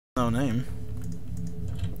No name.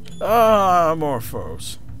 Ah, more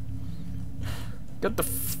foes. Get the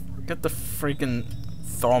freaking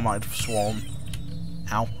Thermite swarm.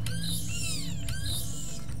 Ow.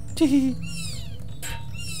 Tee.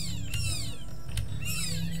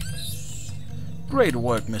 Great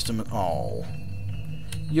work, Mr. Oh.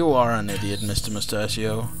 You are an idiot, Mr.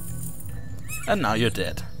 Mustachio. And now you're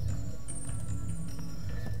dead.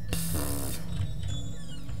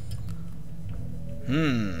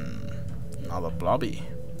 Another blobby.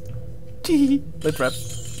 Tee. The trap.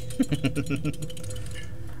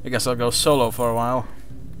 I guess I'll go solo for a while.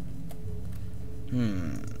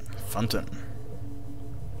 Fountain.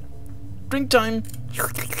 Drink time!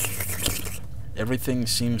 Everything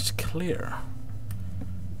seems clear.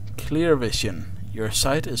 Clear vision. Your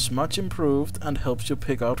sight is much improved and helps you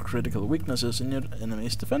pick out critical weaknesses in your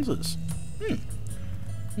enemy's defenses.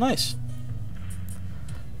 Nice.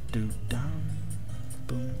 Do down.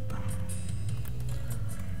 Boom bam.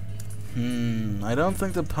 I don't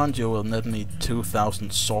think the Poncho will net me 2,000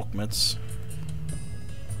 Sorkmits.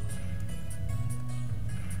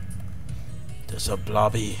 There's a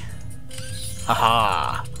blobby.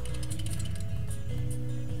 Haha!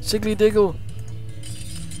 Siggly Diggle!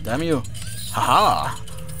 Damn you! Haha!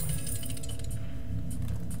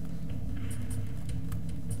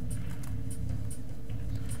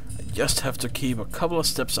 I just have to keep a couple of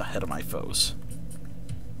steps ahead of my foes.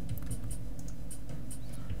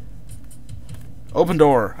 Open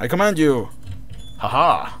door! I command you!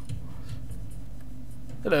 Haha!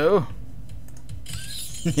 Hello!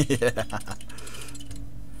 Yeah!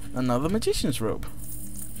 Another magician's robe.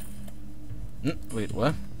 Wait,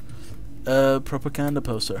 what? Propaganda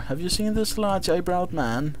poster. Have you seen this large eyebrowed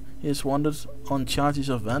man? He is wanted on charges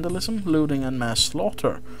of vandalism, looting and mass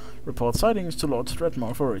slaughter. Report sightings to Lord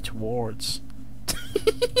Dredmor for rewards.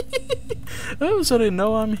 Oh, so they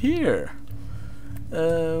know I'm here.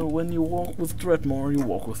 When you walk with Dredmor, you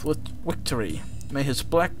walk with victory. May his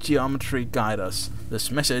black geometry guide us.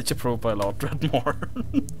 This message approved by Lord Dredmor.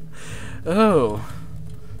 Oh.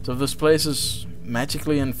 So this place is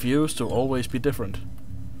magically infused to always be different.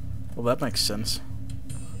 Well, that makes sense.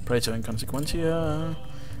 Pray to inconsequentia.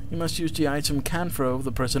 You must use the item Canthro,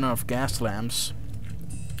 the prisoner of gas lamps.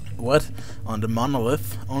 What? On the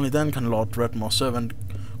monolith? Only then can Lord Dredmor's servant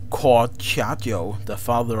Corchadio, the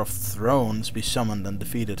father of thrones, be summoned and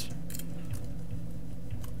defeated.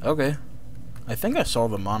 Okay. I think I saw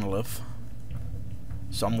the monolith.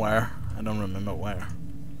 Somewhere. I don't remember where.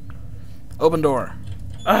 Open door.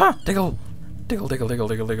 Ah! Diggle! Diggle, diggle, diggle,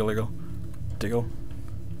 diggle, diggle, diggle. Diggle.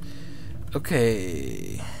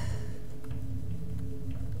 Okay.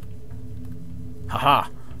 Haha!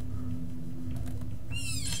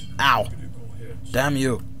 Ow! Damn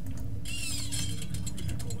you!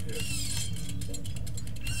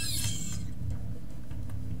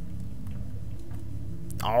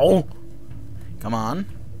 Oh! Come on.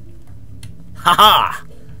 Haha!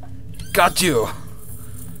 Got you!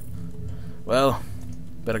 Well,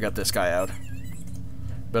 better get this guy out.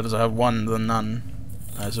 Better to have one than none,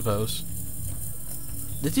 I suppose.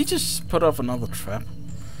 Did he just put off another trap?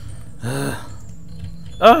 Ah,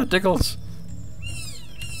 Dickles!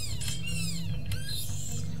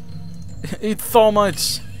 Eat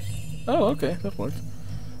Thermites! Oh, okay, that worked.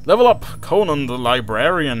 Level up, Conan the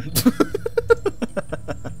Librarian!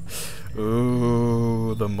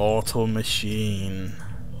 Ooh, the mortal machine.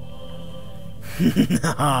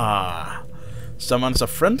 Summons a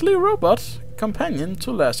friendly robot companion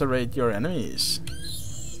to lacerate your enemies.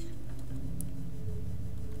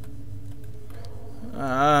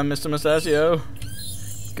 Ah, Mr. Mustachio.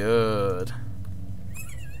 Good.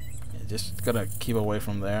 You just gotta keep away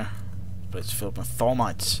from there. But it's filled with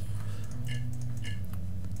Thermites.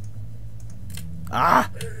 Ah!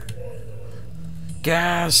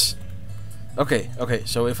 Gas! Okay,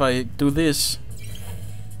 so if I do this...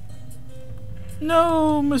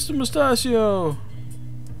 No, Mr. Mustachio!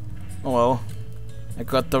 Oh well. I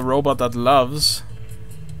got the robot that loves.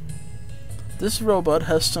 This robot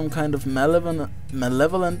has some kind of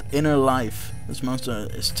malevolent inner life. This monster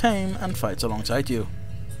is tame and fights alongside you.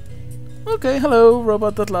 Okay, hello,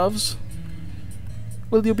 robot that loves.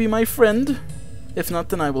 Will you be my friend? If not,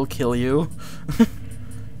 then I will kill you.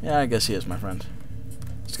 Yeah, I guess he is my friend.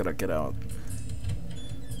 Just gotta get out.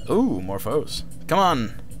 Ooh, more foes. Come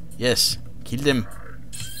on! Yes, kill them.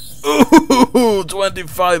 Ooh,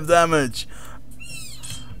 25 damage!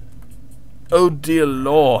 Oh dear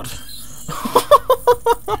lord.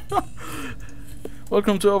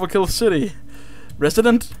 Welcome to Overkill City.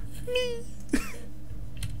 Resident? Me.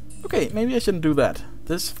 Okay, maybe I shouldn't do that.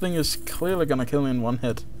 This thing is clearly gonna kill me in one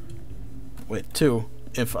hit. Wait, two.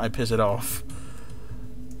 if I piss it off.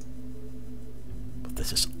 But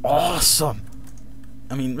this is awesome.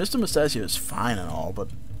 I mean, Mr. Mustachio is fine and all, but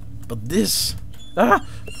this. Ah!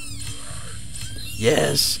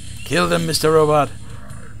 Yes, kill them, Mr. Robot.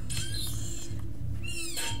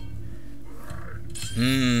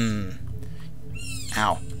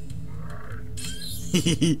 Ow.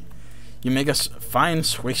 You make a fine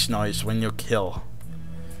swish noise when you kill.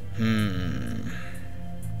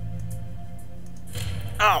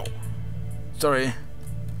 Ow! Sorry.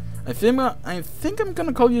 I think I'm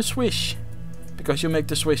gonna call you Swish, because you make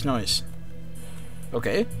the swish noise.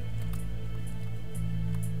 Okay.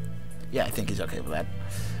 Yeah, I think he's okay with that.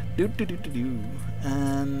 Do.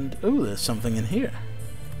 And oh, there's something in here.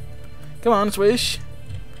 Come on, Swish.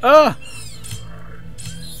 Ah!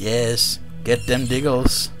 Yes, get them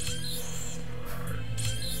diggles.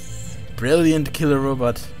 Brilliant, Killer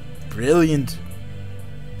Robot. Brilliant.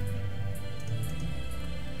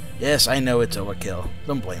 Yes, I know it's overkill.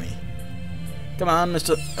 Don't blame me. Come on,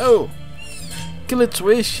 Mr. Oh! Kill it,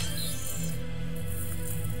 Swish.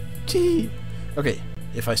 Gee. Okay,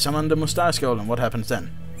 if I summon the Mustache Golem, what happens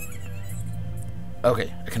then?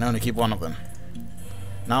 Okay, I can only keep one of them.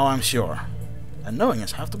 Now I'm sure. And knowing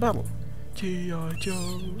is half the battle. G.I.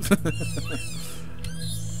 Joe.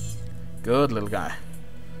 Good little guy.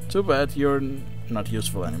 Too bad you're not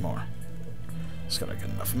useful anymore. Just gotta get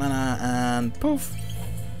enough mana and poof!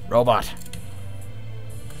 Robot!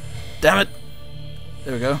 Damn it!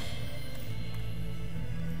 There we go.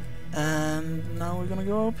 And now we're gonna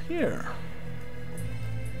go up here.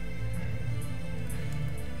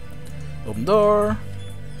 Open door.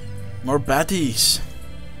 More baddies.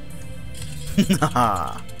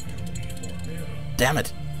 Damn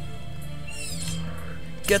it.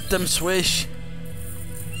 Get them, Swish.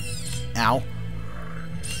 Ow.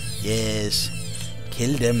 Yes.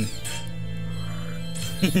 Kill them.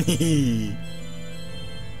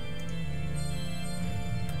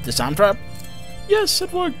 Disarm trap? Yes,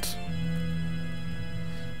 it worked.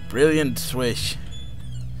 Brilliant, Swish.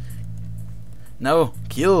 No,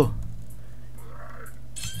 kill.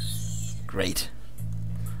 Great.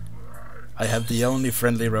 I have the only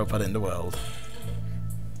friendly robot in the world.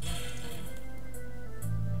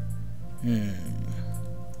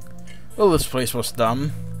 Well, this place was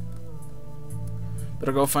dumb.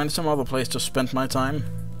 Better go find some other place to spend my time.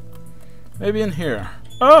 Maybe in here.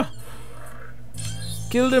 Ah!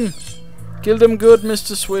 Killed him! Killed him good,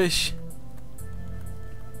 Mr. Swish.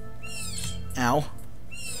 Ow.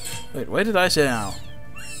 Wait, why did I say ow?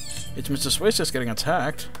 It's Mr. Swish that's getting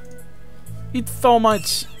attacked. Eat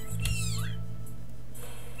Thermites!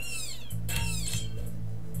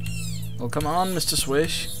 Well, come on, Mr.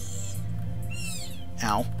 Swish.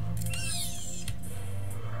 Ow.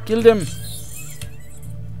 Killed him!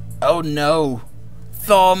 Oh no!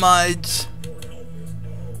 Thermites!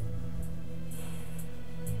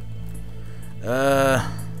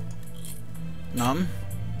 None?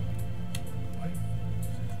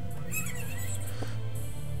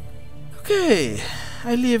 Okay,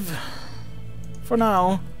 I leave. For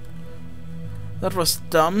now. That was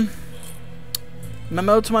dumb.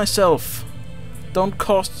 Memo to myself. Don't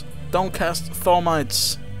cast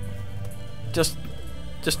Thermites. Just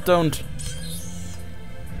don't.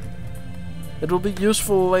 It will be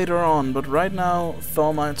useful later on, but right now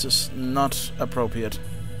Thermites is not appropriate.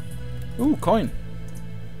 Ooh, coin.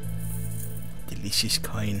 Delicious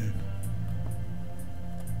coin.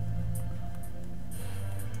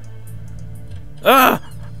 Ah!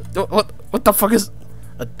 What the fuck is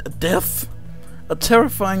a death? A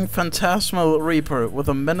terrifying phantasmal reaper with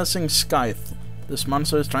a menacing scythe. This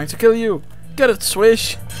monster is trying to kill you. Get it,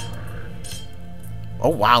 Swish! Oh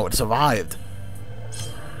wow, it survived.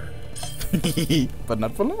 But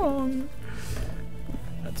not for long.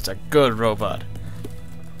 That's a good robot.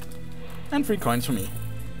 And 3 coins for me.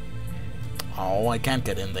 Oh, I can't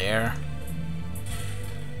get in there.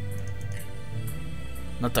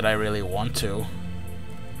 Not that I really want to.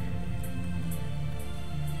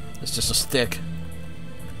 It's just a stick.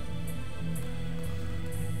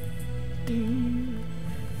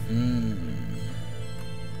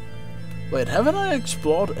 Wait, haven't I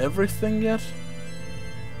explored everything yet?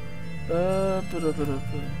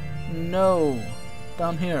 No.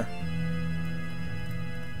 Down here.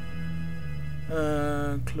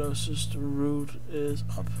 Closest route is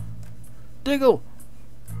up. Diggle!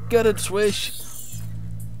 Get it, Swish!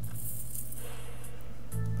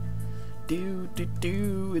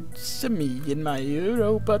 It's me and my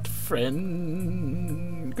robot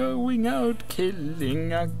friend going out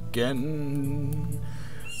killing again.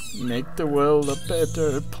 Make the world a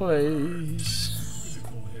better place.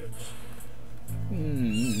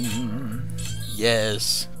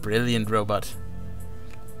 Yes, brilliant robot.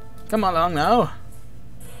 Come along now.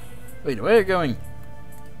 Wait, where are you going?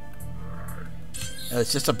 Oh,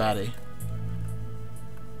 it's just a baddie.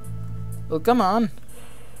 Well, come on.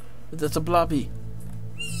 That's a blobby.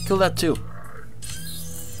 Kill that too.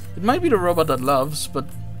 It might be the robot that loves, but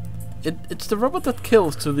it's the robot that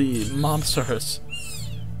kills to the monsters.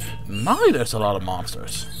 My, there's a lot of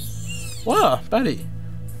monsters. Wow, baddie.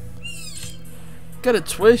 Get it,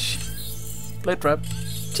 Swish. Play trap.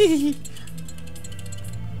 Tee.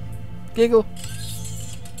 Giggle.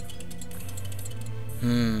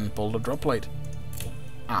 Boulder drop plate.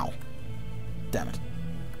 Ow. Damn it.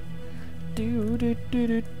 Do do do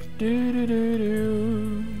do do do do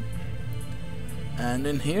do. And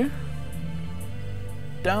in here,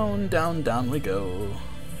 down, down, down we go.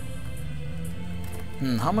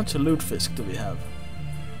 How much loot fisk do we have?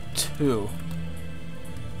 2.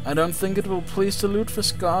 I don't think it will please the loot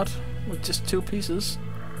fisk god with just 2 pieces.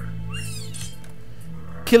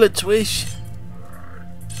 Kill it, Swish.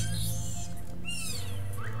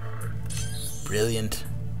 Brilliant.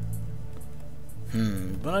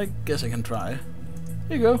 But I guess I can try.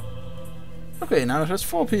 Here you go. Okay, now it has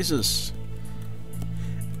 4 pieces.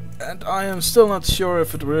 And I am still not sure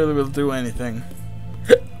if it really will do anything.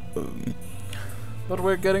 But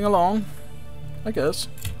we're getting along, I guess.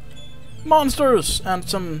 Monsters! And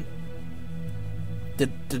some...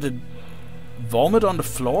 Did it vomit on the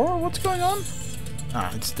floor? What's going on?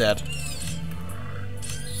 Ah, it's dead.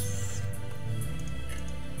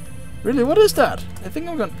 Really, what is that? I think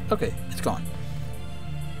I'm gonna... Okay, it's gone.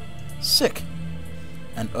 Sick.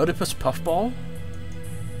 An Oedipus puffball?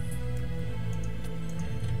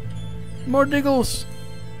 More diggles!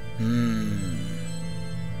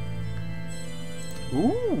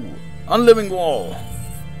 Ooh! Unliving wall!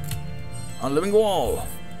 Unliving wall!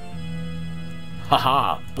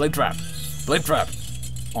 Haha! Blade trap! Blade trap!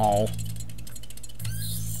 Oh.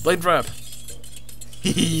 Blade trap!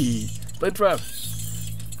 Hehe! Blade trap!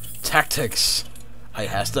 Tactics! I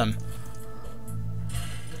has them.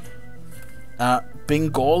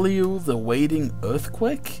 Bengalio the Waiting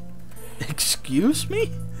Earthquake? Excuse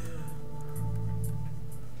me?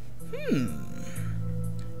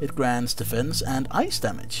 It grants defense and ice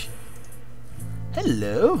damage.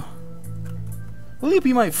 Hello? Will you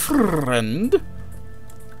be my friend?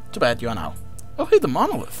 Too bad you are now. Oh, hey, the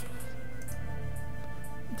monolith.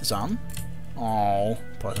 Disarm. Oh,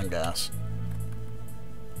 poison gas.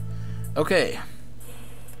 Okay.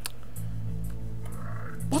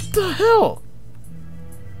 What the hell?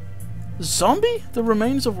 Zombie? The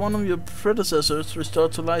remains of one of your predecessors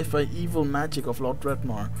restored to life by evil magic of Lord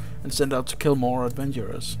Dredmor and sent out to kill more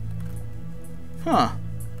adventurers. Huh.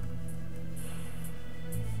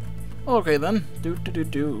 Okay then.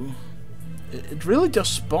 Do. It really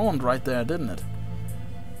just spawned right there, didn't it?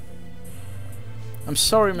 I'm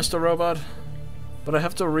sorry, Mr. Robot, but I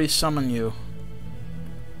have to re-summon you.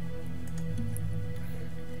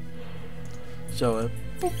 So,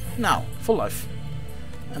 boop, now, full life.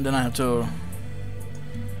 And then I have to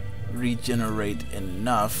regenerate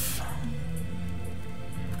enough.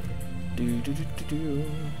 Do.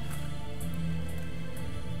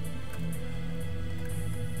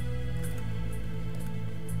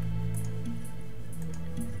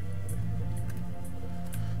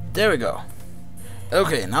 There we go.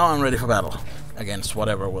 Okay, now I'm ready for battle against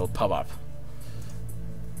whatever will pop up.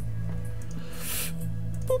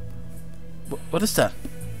 Boop. What is that?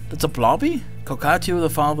 That's a blobby? Kokatio, the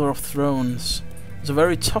Father of Thrones, is a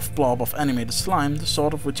very tough blob of animated slime, the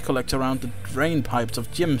sort of which collects around the drain pipes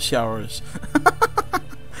of gym showers.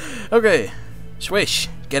 Okay, Swish,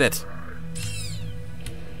 get it.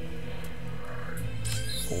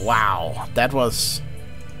 Wow, that was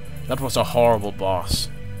a horrible boss.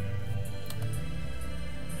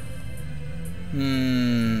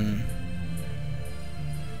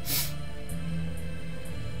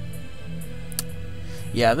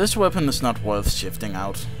 Yeah, this weapon is not worth shifting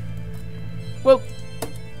out. Well,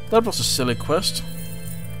 that was a silly quest.